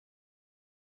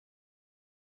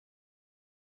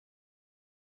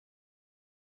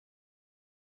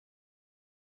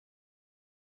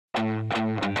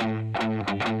We're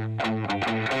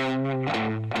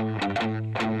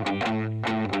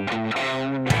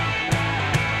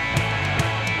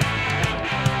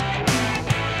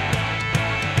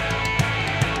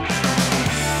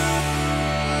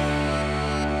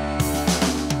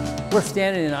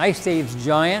standing in Ice Age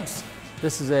giants.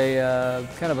 This is a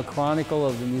kind of a chronicle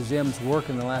of the museum's work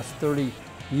in the last 30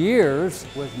 years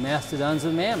with mastodons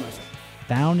and mammoths.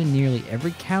 Found in nearly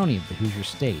every county of the Hoosier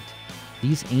state,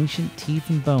 these ancient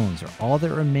teeth and bones are all that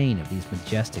remain of these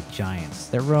majestic giants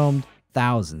that roamed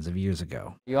thousands of years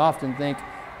ago. You often think,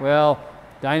 well,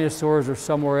 dinosaurs are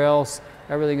somewhere else,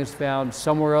 everything is found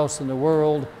somewhere else in the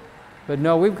world, but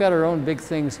no, we've got our own big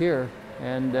things here,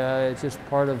 and it's just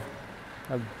part of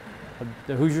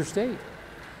the Hoosier state.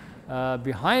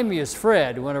 Behind me is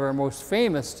Fred, one of our most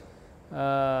famous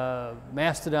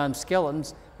mastodon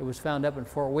skeletons. It was found up in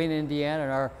Fort Wayne, Indiana,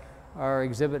 and our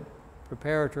exhibit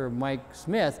preparator, Mike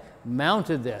Smith,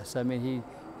 mounted this. I mean,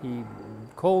 he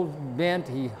cold bent,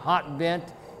 he hot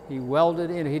bent, he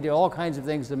welded in, he did all kinds of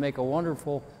things to make a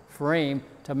wonderful frame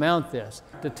to mount this.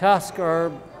 The tusks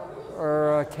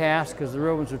are cast because the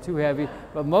real ones are too heavy,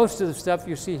 but most of the stuff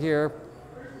you see here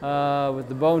with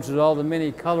the bones with all the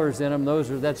many colors in them,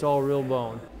 that's all real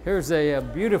bone. Here's a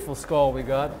beautiful skull we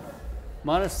got.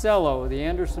 Monticello, the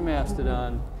Anderson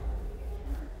mastodon.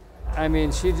 I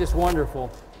mean, she's just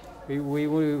wonderful.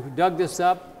 We dug this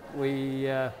up. We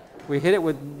hit it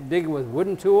with digging with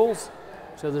wooden tools,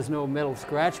 so there's no metal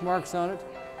scratch marks on it.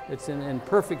 It's in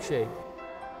perfect shape.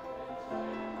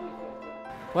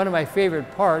 One of my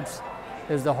favorite parts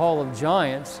is the Hall of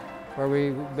Giants, where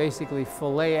we basically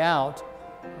fillet out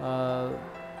a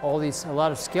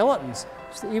lot of skeletons.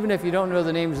 So even if you don't know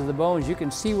the names of the bones, you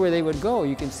can see where they would go.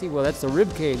 You can see, well, that's the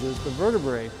rib cage, that's the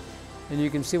vertebrae. And you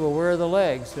can see, well, where are the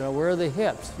legs? You know, where are the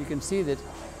hips? You can see that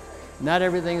not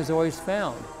everything is always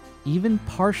found. Even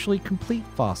partially complete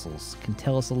fossils can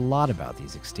tell us a lot about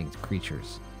these extinct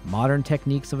creatures. Modern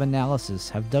techniques of analysis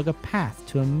have dug a path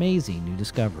to amazing new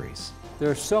discoveries.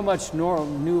 There's so much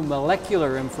new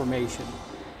molecular information.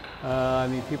 I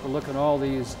mean, people look at all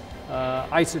these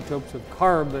isotopes of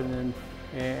carbon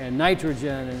and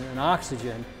nitrogen and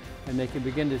oxygen, and they can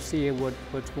begin to see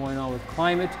what's going on with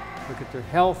climate, look at their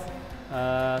health,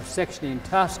 sectioning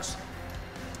tusks.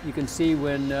 You can see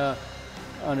when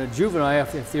on a juvenile,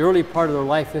 if the early part of their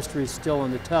life history is still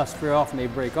in the tusk, very often they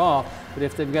break off, but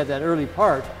if they've got that early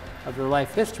part of their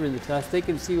life history in the tusk, they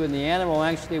can see when the animal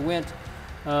actually went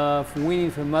from weaning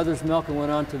from mother's milk and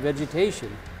went on to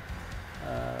vegetation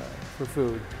for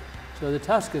food. So the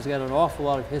tusk has got an awful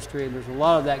lot of history, and there's a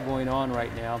lot of that going on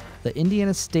right now. The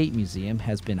Indiana State Museum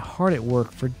has been hard at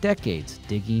work for decades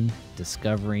digging,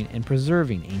 discovering, and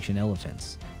preserving ancient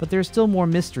elephants. But there's still more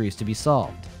mysteries to be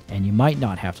solved, and you might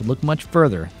not have to look much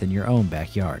further than your own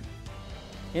backyard.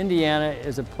 Indiana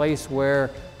is a place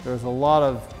where there's a lot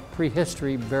of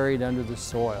prehistory buried under the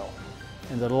soil,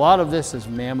 and that a lot of this is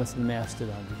mammoth and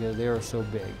mastodon because they are so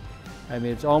big. I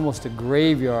mean, it's almost a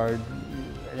graveyard,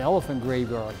 an elephant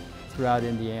graveyard throughout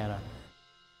Indiana.